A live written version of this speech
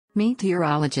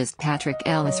Meteorologist Patrick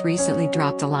Ellis recently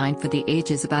dropped a line for the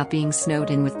ages about being snowed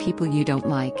in with people you don't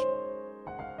like.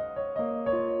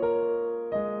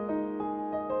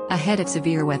 Ahead of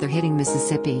severe weather hitting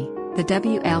Mississippi, the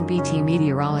WLBT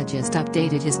meteorologist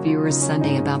updated his viewers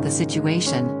Sunday about the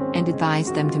situation, and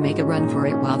advised them to make a run for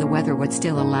it while the weather would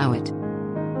still allow it.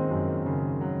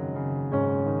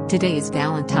 Today is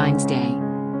Valentine's Day.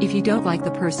 If you don't like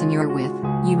the person you're with,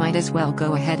 you might as well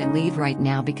go ahead and leave right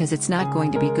now because it's not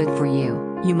going to be good for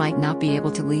you. You might not be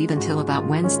able to leave until about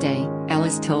Wednesday,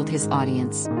 Ellis told his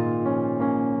audience.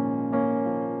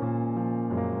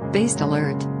 Based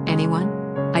alert, anyone?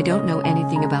 I don't know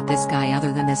anything about this guy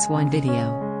other than this one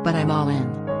video, but I'm all in.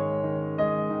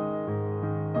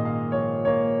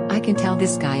 I can tell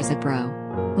this guy is a bro.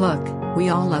 Look, we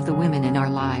all love the women in our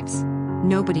lives.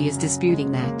 Nobody is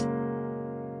disputing that.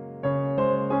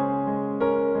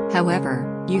 However,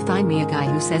 you find me a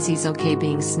guy who says he's okay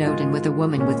being snowed in with a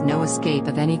woman with no escape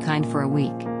of any kind for a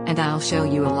week, and I'll show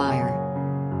you a liar.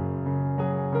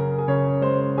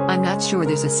 I'm not sure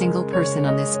there's a single person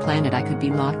on this planet I could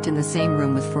be locked in the same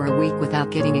room with for a week without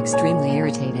getting extremely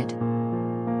irritated.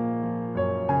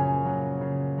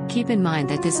 Keep in mind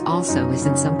that this also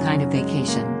isn't some kind of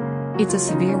vacation. It's a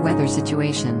severe weather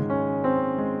situation.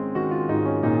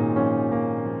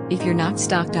 If you're not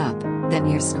stocked up, then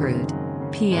you're screwed.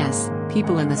 P.S.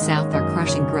 People in the South are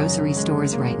crushing grocery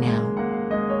stores right now.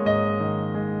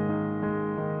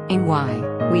 And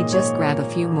why? We just grab a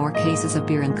few more cases of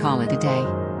beer and call it a day.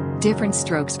 Different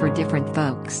strokes for different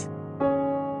folks.